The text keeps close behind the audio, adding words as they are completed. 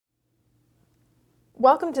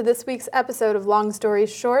Welcome to this week's episode of Long Story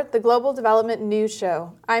Short, the Global Development News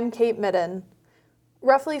Show. I'm Kate Midden.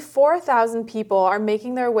 Roughly 4,000 people are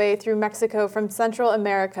making their way through Mexico from Central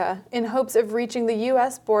America in hopes of reaching the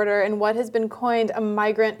U.S. border in what has been coined a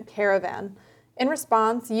migrant caravan. In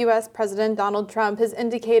response, U.S. President Donald Trump has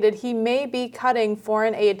indicated he may be cutting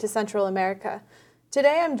foreign aid to Central America.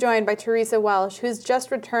 Today I'm joined by Teresa Welsh, who's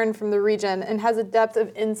just returned from the region and has a depth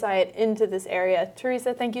of insight into this area.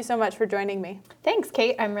 Teresa, thank you so much for joining me. Thanks,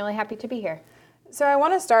 Kate. I'm really happy to be here. So I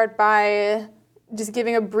want to start by just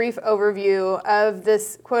giving a brief overview of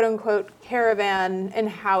this quote-unquote caravan and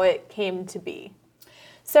how it came to be.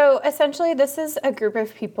 So essentially, this is a group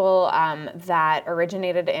of people that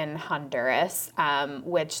originated in Honduras,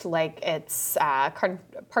 which, like its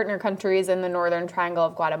partner countries in the Northern Triangle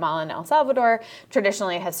of Guatemala and El Salvador,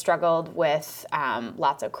 traditionally has struggled with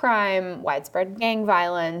lots of crime, widespread gang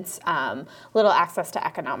violence, little access to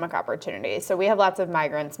economic opportunities. So we have lots of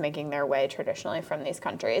migrants making their way traditionally from these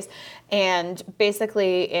countries. And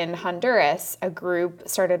basically in Honduras, a group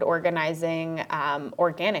started organizing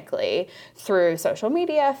organically through social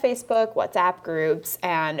media, Facebook, WhatsApp groups,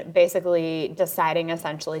 and basically deciding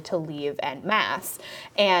essentially to leave en masse.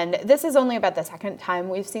 And this is only about the second time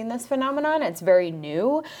we've seen this phenomenon. It's very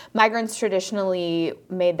new. Migrants traditionally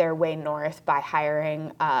made their way north by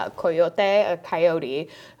hiring a coyote,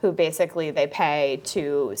 who basically they pay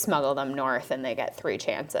to smuggle them north, and they get 3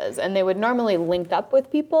 chances. And they would normally link up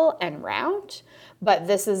with people en route, but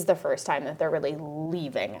this is the first time that they're really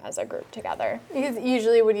leaving as a group together. Because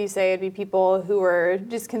usually would you say it'd be people who were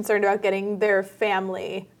just concerned about getting their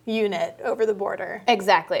family unit over the border?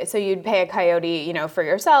 Exactly. So you'd pay a coyote, for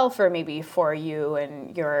yourself or maybe for you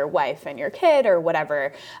and your wife and your kid or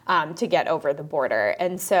whatever to get over the border.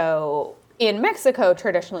 And so in Mexico,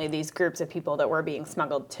 traditionally, these groups of people that were being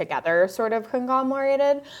smuggled together sort of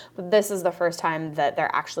conglomerated. But this is the first time that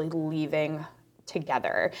they're actually leaving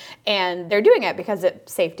together. And they're doing it because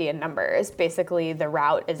it's safety in numbers. Basically, the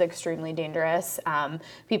route is extremely dangerous.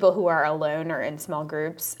 People who are alone or in small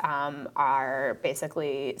groups are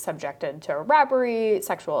basically subjected to robbery,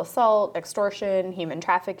 sexual assault, extortion, human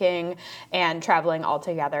trafficking, and traveling all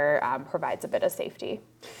together provides a bit of safety.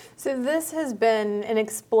 So this has been an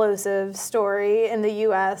explosive story in the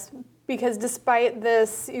U.S., because despite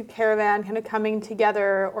this caravan kind of coming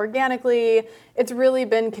together organically, it's really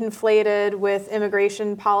been conflated with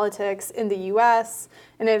immigration politics in the U.S.,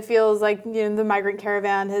 and it feels like the migrant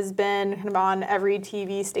caravan has been kind of on every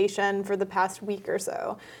TV station for the past week or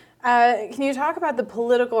so. Can you talk about the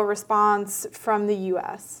political response from the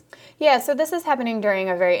U.S.? Yeah, so this is happening during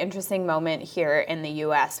a very interesting moment here in the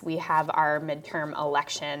U.S. We have our midterm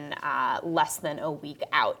election less than a week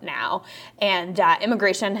out now. And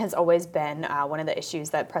immigration has always been one of the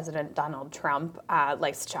issues that President Donald Trump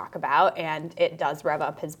likes to talk about. And it does rev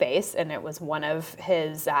up his base. And it was one of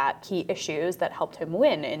his key issues that helped him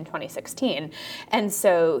win in 2016. And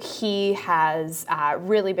so he has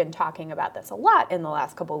really been talking about this a lot in the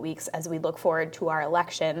last couple of weeks as we look forward to our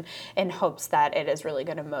election in hopes that it is really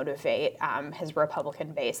going to motivate his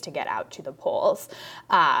Republican base to get out to the polls.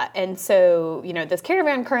 And so, this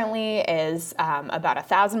caravan currently is about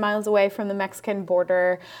 1,000 miles away from the Mexican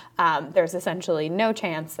border. There's essentially no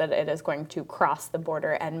chance that it is going to cross the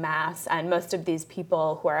border en masse. And most of these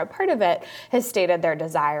people who are a part of it has stated their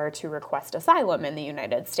desire to request asylum in the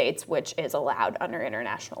United States, which is allowed under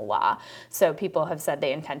international law. So people have said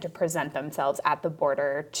they intend to present themselves at the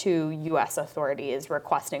border to U.S. authorities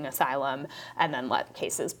requesting asylum and then let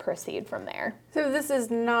cases proceed from there. So this is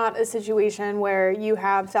not a situation where you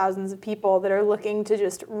have thousands of people that are looking to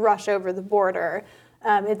just rush over the border.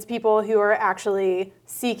 It's people who are actually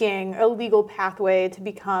seeking a legal pathway to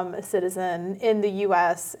become a citizen in the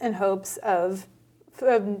U.S. in hopes of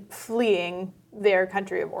fleeing their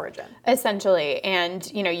country of origin. Essentially. And,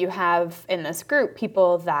 you have in this group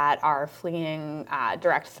people that are fleeing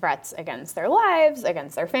direct threats against their lives,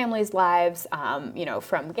 against their families' lives,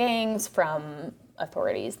 from gangs, from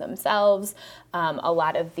authorities themselves. A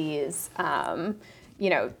lot of these,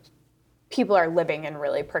 people are living in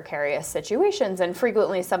really precarious situations, and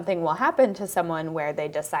frequently something will happen to someone where they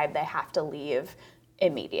decide they have to leave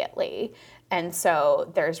immediately. And so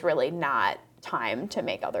there's really not time to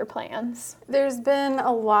make other plans. There's been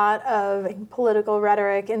a lot of political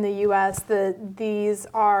rhetoric in the U.S. that these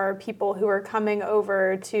are people who are coming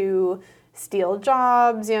over to steal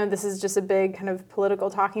jobs. This is just a big kind of political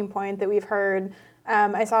talking point that we've heard.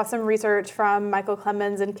 I saw some research from Michael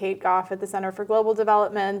Clemens and Kate Goff at the Center for Global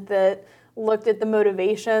Development that looked at the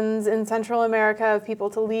motivations in Central America of people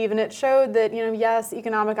to leave, and it showed that, yes,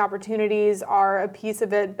 economic opportunities are a piece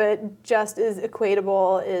of it, but just as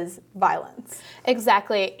equatable is violence.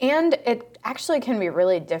 Exactly. And it actually can be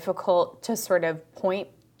really difficult to sort of point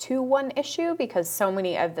to one issue because so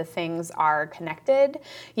many of the things are connected.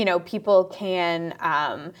 People can,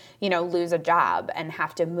 lose a job and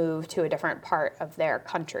have to move to a different part of their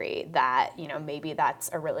country that, maybe that's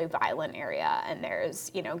a really violent area and there's,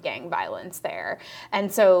 gang violence there.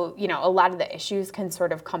 And so, a lot of the issues can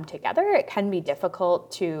sort of come together. It can be difficult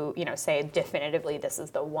to, say definitively this is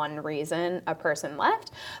the one reason a person left.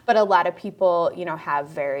 But a lot of people, have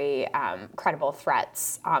very credible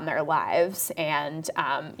threats on their lives and,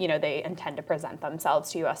 they intend to present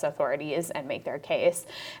themselves to U.S. authorities and make their case.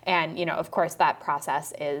 And, of course, that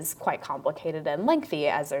process is quite complicated and lengthy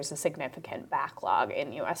as there's a significant backlog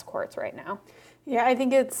in U.S. courts right now. Yeah, I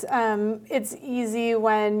think it's easy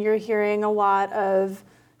when you're hearing a lot of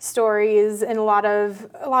stories and a lot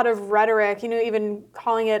of rhetoric. Even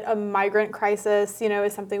calling it a migrant crisis,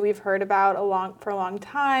 is something we've heard about for a long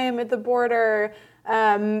time at the border.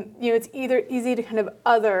 It's either easy to kind of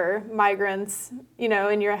other migrants,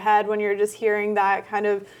 in your head when you're just hearing that kind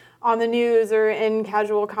of on the news or in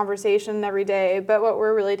casual conversation every day. But what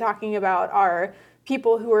we're really talking about are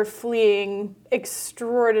people who are fleeing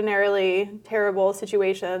extraordinarily terrible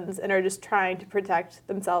situations and are just trying to protect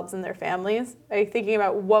themselves and their families. Thinking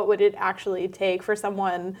about what would it actually take for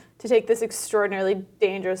someone to take this extraordinarily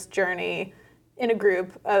dangerous journey in a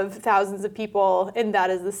group of thousands of people, and that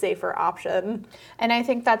is the safer option. And I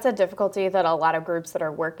think that's a difficulty that a lot of groups that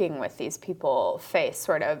are working with these people face,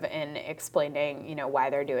 sort of in explaining, why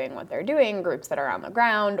they're doing what they're doing, groups that are on the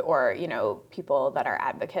ground or, people that are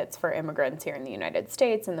advocates for immigrants here in the United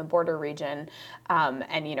States in the border region,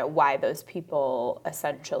 and, why those people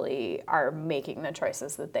essentially are making the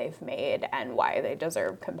choices that they've made and why they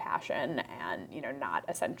deserve compassion and, not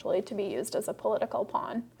essentially to be used as a political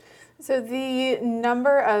pawn. So the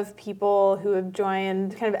number of people who have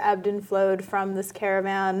joined, kind of ebbed and flowed from this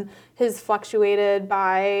caravan, has fluctuated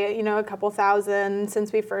by, a couple thousand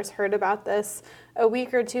since we first heard about this a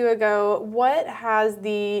week or two ago. What has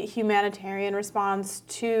the humanitarian response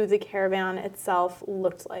to the caravan itself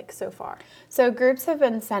looked like so far? So groups have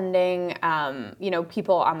been sending,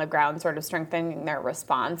 people on the ground, sort of strengthening their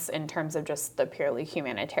response in terms of just the purely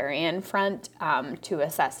humanitarian front to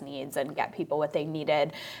assess needs and get people what they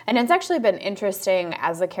needed. And it's actually been interesting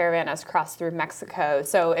as the caravan has crossed through Mexico.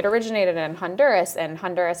 So it originated in Honduras, and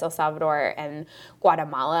Honduras, El Salvador, and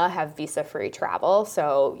Guatemala have visa-free travel.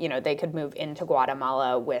 So, they could move into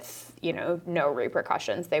Guatemala with, no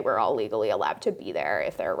repercussions. They were all legally allowed to be there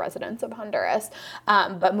if they're residents of Honduras.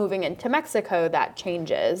 But moving into Mexico, that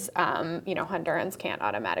changes. Hondurans can't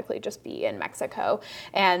automatically just be in Mexico.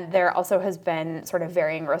 And there also has been sort of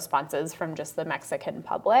varying responses from just the Mexican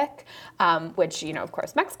public, which, of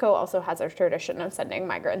course, Mexico also has a tradition of sending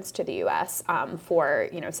migrants to the U.S. For,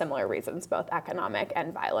 similar reasons, both economic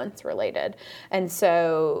and violence related. And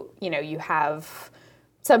so, you have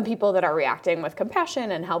some people that are reacting with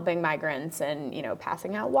compassion and helping migrants and,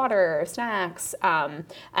 passing out water or snacks, and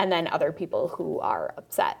then other people who are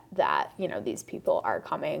upset that, these people are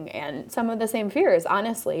coming, and some of the same fears,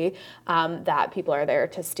 honestly, that people are there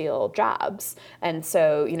to steal jobs. And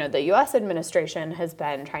so, the U.S. administration has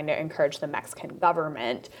been trying to encourage the Mexican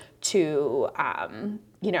government to,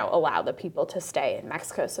 allow the people to stay in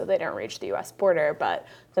Mexico so they don't reach the U.S. border, but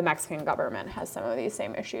the Mexican government has some of these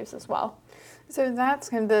same issues as well. So that's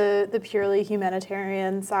kind of the purely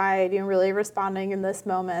humanitarian side, really responding in this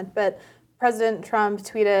moment. But President Trump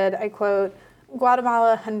tweeted, I quote,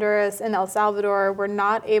 "Guatemala, Honduras, and El Salvador were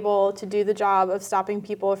not able to do the job of stopping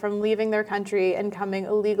people from leaving their country and coming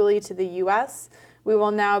illegally to the U.S. We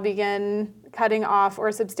will now begin cutting off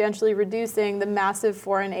or substantially reducing the massive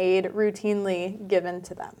foreign aid routinely given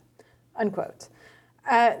to them," unquote.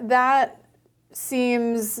 That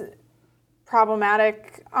seems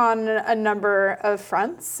problematic on a number of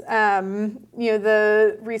fronts.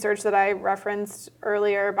 The research that I referenced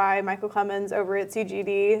earlier by Michael Clemens over at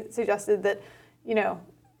CGD suggested that,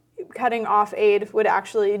 cutting off aid would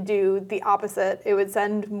actually do the opposite. It would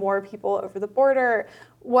send more people over the border.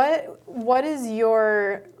 What is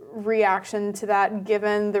your reaction to that,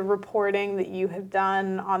 given the reporting that you have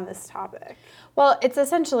done on this topic? Well, it's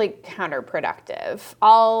essentially counterproductive.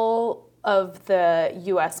 All of the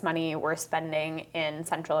U.S. money we're spending in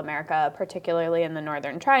Central America, particularly in the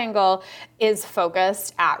Northern Triangle, is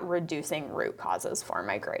focused at reducing root causes for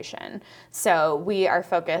migration. So we are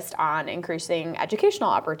focused on increasing educational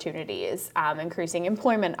opportunities, increasing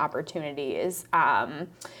employment opportunities,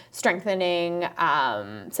 strengthening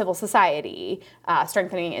civil society,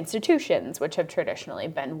 strengthening institutions, which have traditionally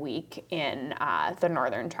been weak in the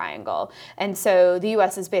Northern Triangle. And so the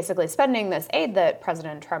U.S. is basically spending this aid that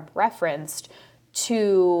President Trump referenced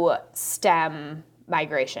to stem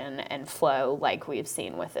migration and flow like we've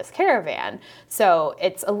seen with this caravan. So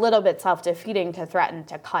it's a little bit self-defeating to threaten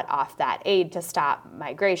to cut off that aid to stop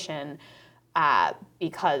migration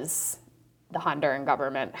because the Honduran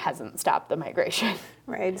government hasn't stopped the migration.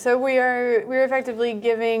 Right. So we're effectively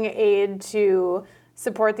giving aid to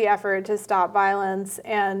support the effort to stop violence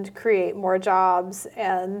and create more jobs,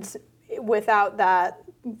 and without that,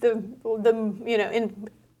 in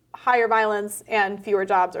higher violence and fewer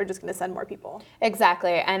jobs are just going to send more people.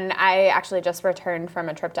 Exactly. And I actually just returned from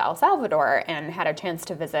a trip to El Salvador and had a chance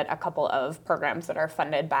to visit a couple of programs that are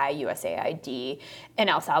funded by USAID in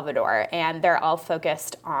El Salvador. And they're all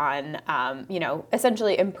focused on,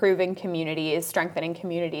 essentially improving communities, strengthening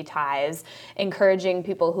community ties, encouraging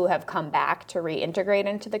people who have come back to reintegrate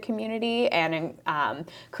into the community, and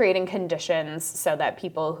creating conditions so that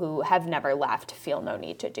people who have never left feel no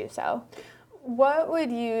need to do so. What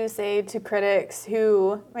would you say to critics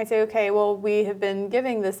who might say, okay, well, we have been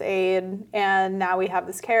giving this aid and now we have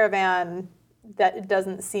this caravan, that it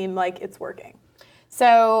doesn't seem like it's working?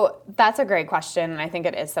 So that's a great question, and I think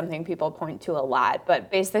it is something people point to a lot. But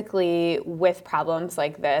basically, with problems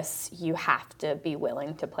like this, you have to be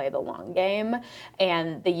willing to play the long game,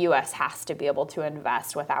 and the U.S. has to be able to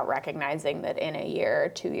invest without recognizing that in a year,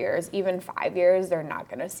 2 years, even 5 years, they're not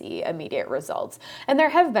going to see immediate results. And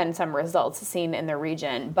there have been some results seen in the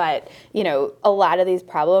region, but a lot of these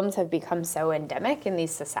problems have become so endemic in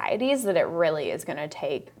these societies that it really is going to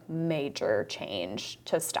take major change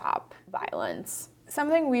to stop violence.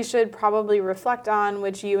 Something we should probably reflect on,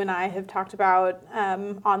 which you and I have talked about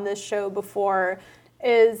on this show before,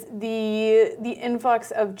 is the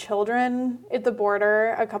influx of children at the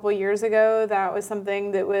border a couple years ago. That was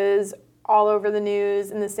something that was all over the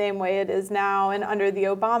news in the same way it is now. And under the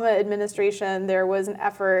Obama administration, there was an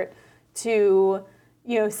effort to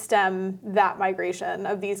stem that migration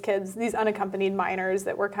of these kids, these unaccompanied minors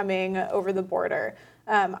that were coming over the border,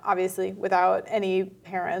 obviously without any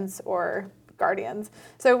parents or guardians.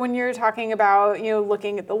 So when you're talking about,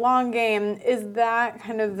 looking at the long game, is that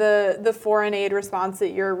kind of the foreign aid response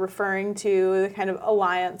that you're referring to, the kind of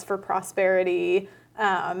Alliance for Prosperity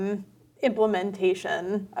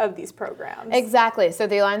implementation of these programs? Exactly. So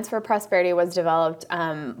the Alliance for Prosperity was developed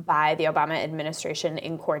by the Obama administration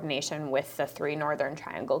in coordination with the 3 Northern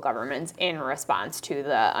Triangle governments in response to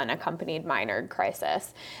the unaccompanied minor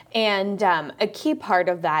crisis. And a key part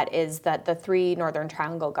of that is that the 3 Northern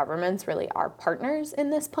Triangle governments really are partners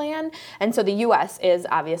in this plan. And so the U.S. is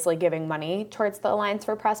obviously giving money towards the Alliance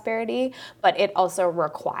for Prosperity, but it also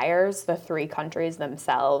requires the 3 countries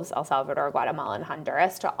themselves, El Salvador, Guatemala, and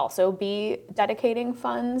Honduras, to also be dedicating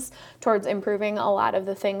funds towards improving a lot of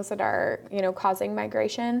the things that are, causing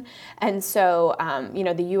migration. And so,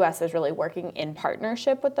 the U.S. is really working in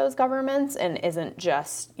partnership with those governments and isn't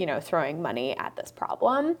just, throwing money at this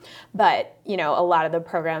problem. But, a lot of the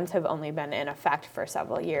programs have only been in effect for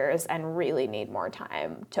several years and really need more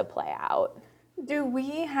time to play out. Do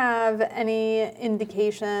we have any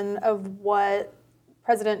indication of what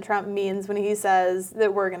President Trump means when he says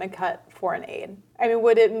that we're going to cut foreign aid? I mean,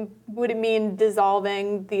 would it mean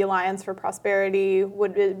dissolving the Alliance for Prosperity?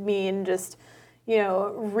 Would it mean just,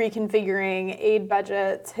 reconfiguring aid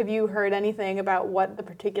budgets? Have you heard anything about what the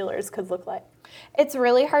particulars could look like? It's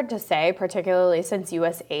really hard to say, particularly since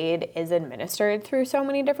U.S. aid is administered through so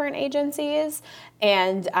many different agencies.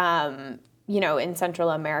 And in Central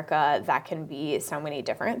America, that can be so many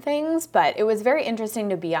different things. But it was very interesting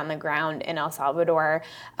to be on the ground in El Salvador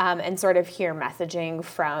and sort of hear messaging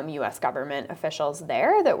from U.S. government officials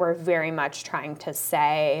there that were very much trying to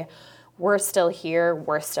say, we're still here,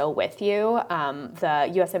 we're still with you.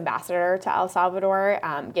 The U.S. ambassador to El Salvador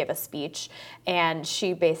gave a speech, and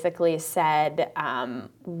she basically said,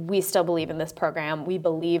 we still believe in this program. We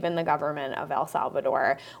believe in the government of El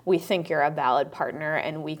Salvador. We think you're a valid partner,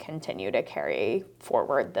 and we continue to carry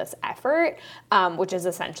forward this effort, which is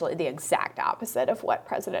essentially the exact opposite of what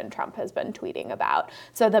President Trump has been tweeting about.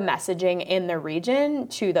 So the messaging in the region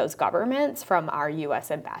to those governments from our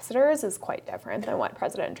U.S. ambassadors is quite different than what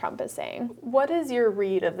President Trump is saying. What is your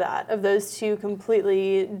read of that, of those two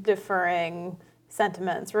completely differing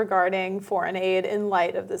sentiments regarding foreign aid in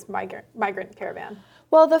light of this migrant caravan?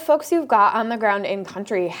 Well, the folks you've got on the ground in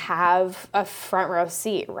country have a front row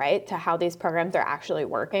seat, right, to how these programs are actually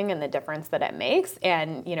working and the difference that it makes.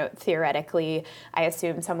 And, theoretically, I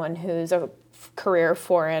assume someone who's a career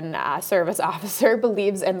foreign service officer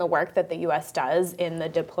believes in the work that the U.S. does in the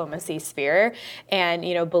diplomacy sphere and,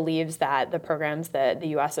 believes that the programs that the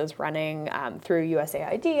U.S. is running through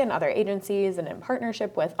USAID and other agencies and in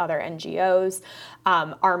partnership with other NGOs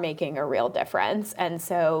are making a real difference. And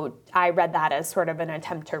so I read that as sort of an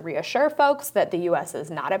attempt to reassure folks that the U.S.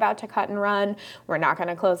 is not about to cut and run. We're not going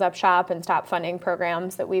to close up shop and stop funding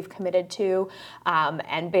programs that we've committed to,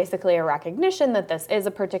 and basically a recognition that this is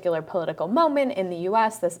a particular political moment in the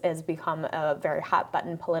U.S. This has become a very hot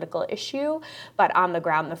button political issue, but on the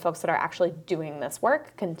ground, the folks that are actually doing this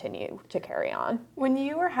work continue to carry on. When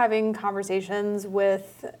you were having conversations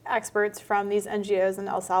with experts from these NGOs in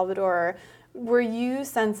El Salvador, were you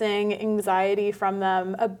sensing anxiety from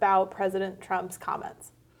them about President Trump's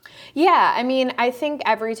comments? Yeah, I think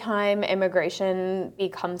every time immigration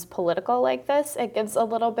becomes political like this, it gives a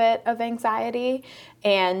little bit of anxiety.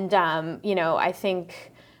 And, I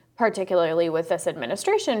think particularly with this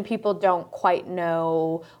administration, people don't quite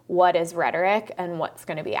know what is rhetoric and what's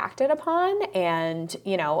going to be acted upon. And,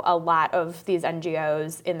 a lot of these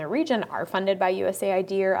NGOs in the region are funded by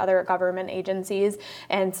USAID or other government agencies.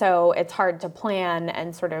 And so it's hard to plan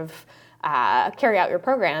and sort of carry out your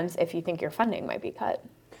programs if you think your funding might be cut.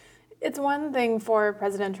 It's one thing for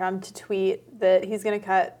President Trump to tweet that he's going to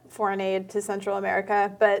cut foreign aid to Central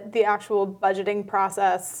America, but the actual budgeting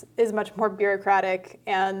process is much more bureaucratic,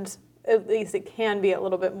 and at least it can be a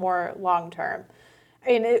little bit more long-term.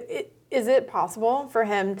 Is it possible for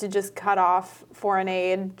him to just cut off foreign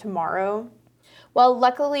aid tomorrow? Well,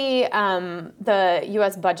 luckily, the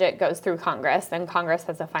U.S. budget goes through Congress, and Congress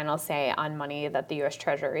has a final say on money that the U.S.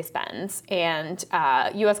 Treasury spends. And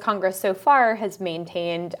U.S. Congress so far has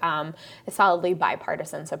maintained a solidly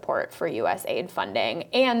bipartisan support for U.S. aid funding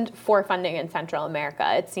and for funding in Central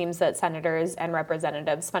America. It seems that senators and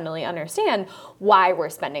representatives fundamentally understand why we're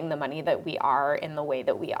spending the money that we are in the way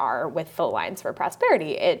that we are with the Alliance for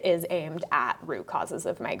Prosperity. It is aimed at root causes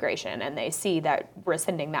of migration, and they see that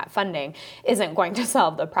rescinding that funding isn't going to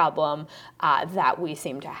solve the problem that we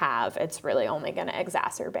seem to have. It's really only going to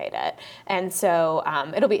exacerbate it. And so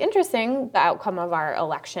it'll be interesting, the outcome of our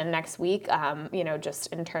election next week, just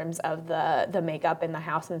in terms of the makeup in the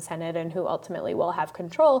House and Senate and who ultimately will have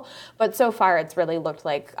control. But so far, it's really looked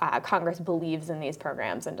like Congress believes in these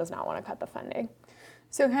programs and does not want to cut the funding.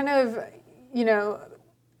 So kind of,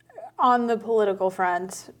 on the political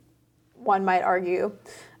front, one might argue,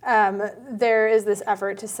 there is this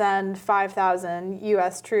effort to send 5,000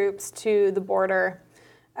 U.S. troops to the border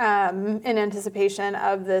in anticipation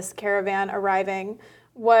of this caravan arriving.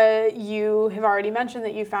 What you have already mentioned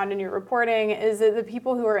that you found in your reporting is that the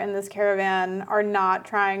people who are in this caravan are not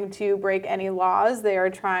trying to break any laws. They are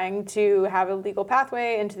trying to have a legal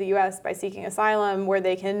pathway into the U.S. by seeking asylum where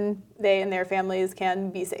they and their families can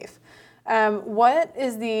be safe. What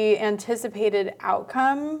is the anticipated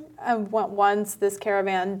outcome once this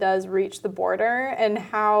caravan does reach the border, and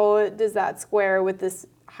how does that square with this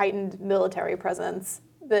heightened military presence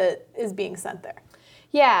that is being sent there?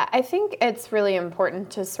 Yeah, I think it's really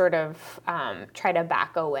important to sort of try to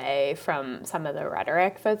back away from some of the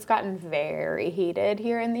rhetoric that's gotten very heated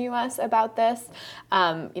here in the U.S. about this.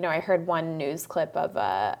 I heard one news clip of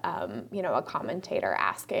a commentator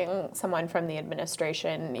asking someone from the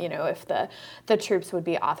administration, if the troops would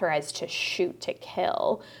be authorized to shoot to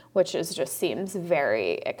kill, which just seems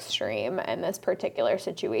very extreme in this particular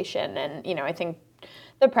situation. And, I think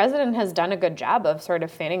the president has done a good job of sort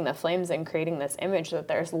of fanning the flames and creating this image that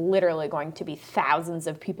there's literally going to be thousands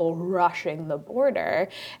of people rushing the border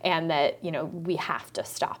and that, we have to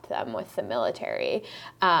stop them with the military.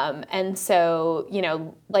 And so,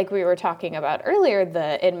 like we were talking about earlier,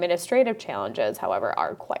 the administrative challenges, however,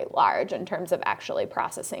 are quite large in terms of actually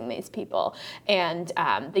processing these people. And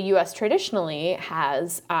the U.S. traditionally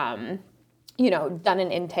has done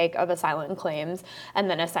an intake of asylum claims and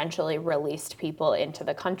then essentially released people into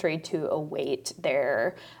the country to await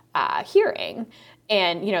their hearing.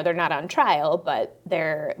 And, they're not on trial, but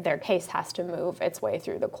their case has to move its way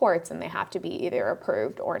through the courts and they have to be either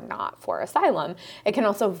approved or not for asylum. It can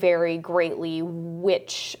also vary greatly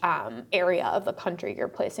which area of the country you're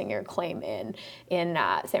placing your claim in. In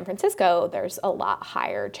San Francisco, there's a lot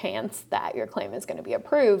higher chance that your claim is going to be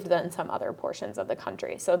approved than some other portions of the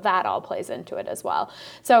country. So that all plays into it as well.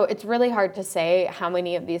 So it's really hard to say how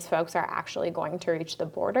many of these folks are actually going to reach the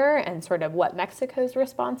border and sort of what Mexico's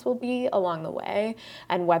response response will be along the way,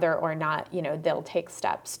 and whether or not, they'll take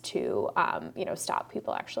steps to, stop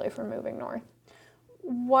people actually from moving north.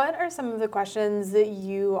 What are some of the questions that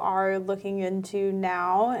you are looking into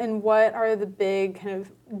now, and what are the big kind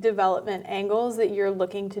of development angles that you're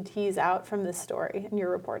looking to tease out from this story in your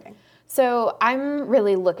reporting? So I'm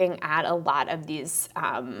really looking at a lot of these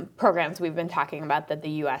programs we've been talking about that the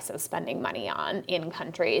U.S. is spending money on in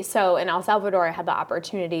country. So in El Salvador, I had the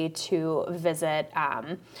opportunity to visit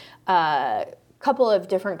a couple of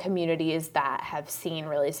different communities that have seen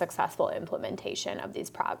really successful implementation of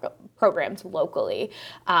these programs locally.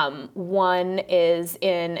 One is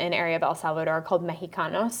in an area of El Salvador called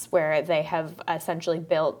Mexicanos, where they have essentially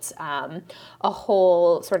built a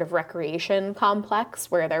whole sort of recreation complex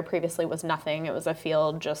where there previously was nothing. It was a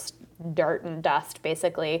field, just dirt and dust,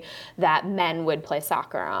 basically, that men would play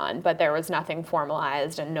soccer on, but there was nothing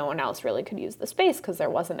formalized and no one else really could use the space because there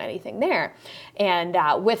wasn't anything there. And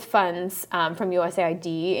with funds from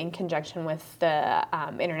USAID in conjunction with the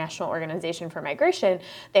International Organization for Migration,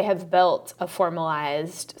 they have built a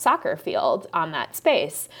formalized soccer field on that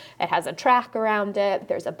space. It has a track around it,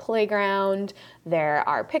 there's a playground, there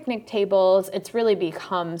are picnic tables. It's really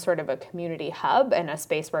become sort of a community hub and a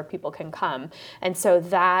space where people can come. And so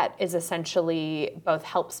that is essentially both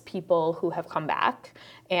helps people who have come back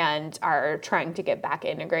and are trying to get back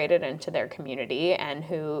integrated into their community, and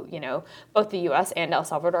who, both the U.S. and El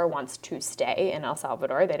Salvador wants to stay in El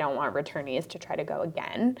Salvador. They don't want returnees to try to go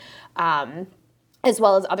again. As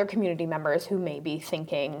well as other community members who may be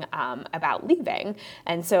thinking about leaving.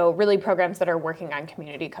 And so really programs that are working on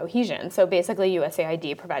community cohesion. So basically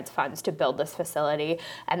USAID provides funds to build this facility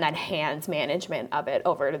and then hands management of it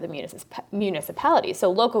over to the municipality.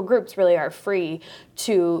 So local groups really are free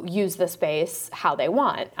to use the space how they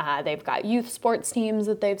want. They've got youth sports teams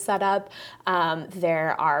that they've set up.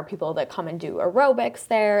 There are people that come and do aerobics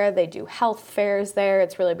there. They do health fairs there.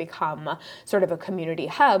 It's really become sort of a community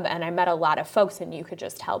hub. And I met a lot of folks, and you could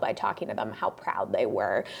just tell by talking to them how proud they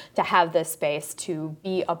were to have this space to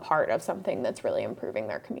be a part of something that's really improving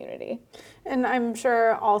their community. And I'm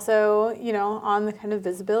sure also, on the kind of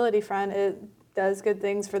visibility front, it does good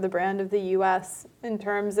things for the brand of the U.S. in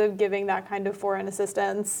terms of giving that kind of foreign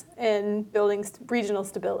assistance in building regional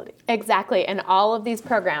stability. Exactly. And all of these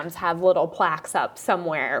programs have little plaques up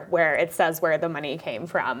somewhere where it says where the money came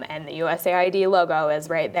from. And the USAID logo is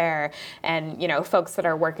right there. And, folks that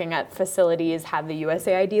are working at facilities have the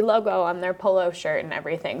USAID logo on their polo shirt and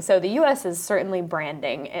everything. So the U.S. is certainly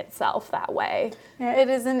branding itself that way. Yeah, it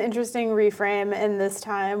is an interesting reframe in this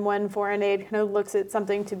time when foreign aid kind of looks at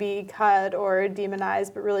something to be cut or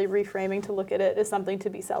demonized, but really reframing to look at it as something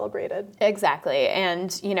to be celebrated. Exactly.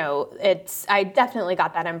 And, I definitely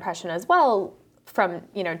got that impression as well from,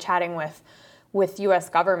 chatting with U.S.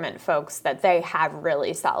 government folks, that they have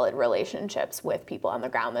really solid relationships with people on the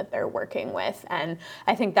ground that they're working with. And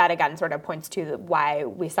I think that, again, sort of points to why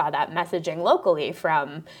we saw that messaging locally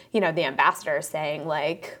from, the ambassador saying,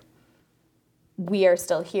 we are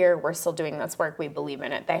still here, we're still doing this work, we believe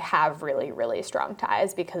in it. They have really, really strong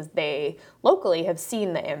ties because they locally have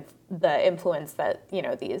seen the influence that,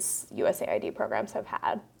 these USAID programs have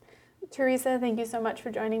had. Teresa, thank you so much for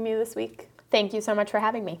joining me this week. Thank you so much for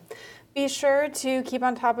having me. Be sure to keep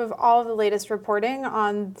on top of all of the latest reporting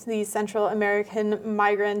on the Central American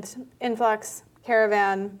migrant influx,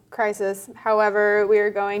 caravan crisis. However, we are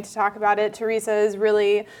going to talk about it. Teresa is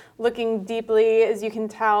really looking deeply, as you can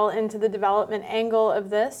tell, into the development angle of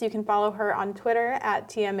this. You can follow her on Twitter at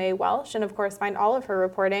TMA Welsh, and of course find all of her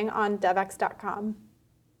reporting on devx.com.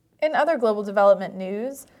 In other global development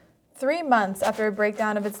news, 3 months after a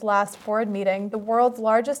breakdown of its last board meeting, the world's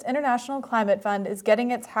largest international climate fund is getting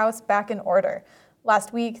its house back in order.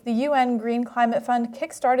 Last week, the UN Green Climate Fund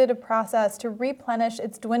kickstarted a process to replenish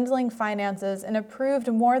its dwindling finances and approved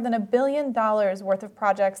more than $1 billion worth of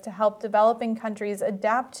projects to help developing countries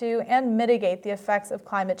adapt to and mitigate the effects of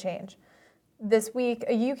climate change. This week,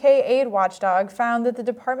 a UK aid watchdog found that the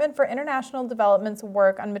Department for International Development's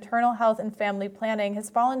work on maternal health and family planning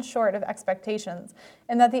has fallen short of expectations,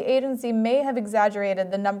 and that the agency may have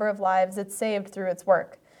exaggerated the number of lives it saved through its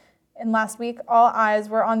work. And last week, all eyes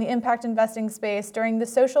were on the impact investing space during the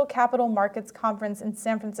Social Capital Markets Conference in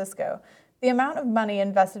San Francisco. The amount of money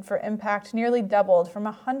invested for impact nearly doubled from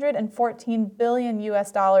 $114 billion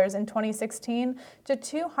in 2016 to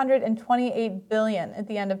 $228 billion at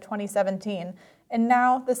the end of 2017. And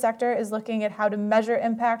now the sector is looking at how to measure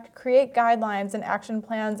impact, create guidelines and action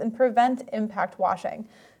plans, and prevent impact washing.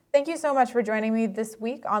 Thank you so much for joining me this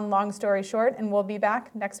week on Long Story Short, and we'll be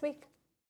back next week.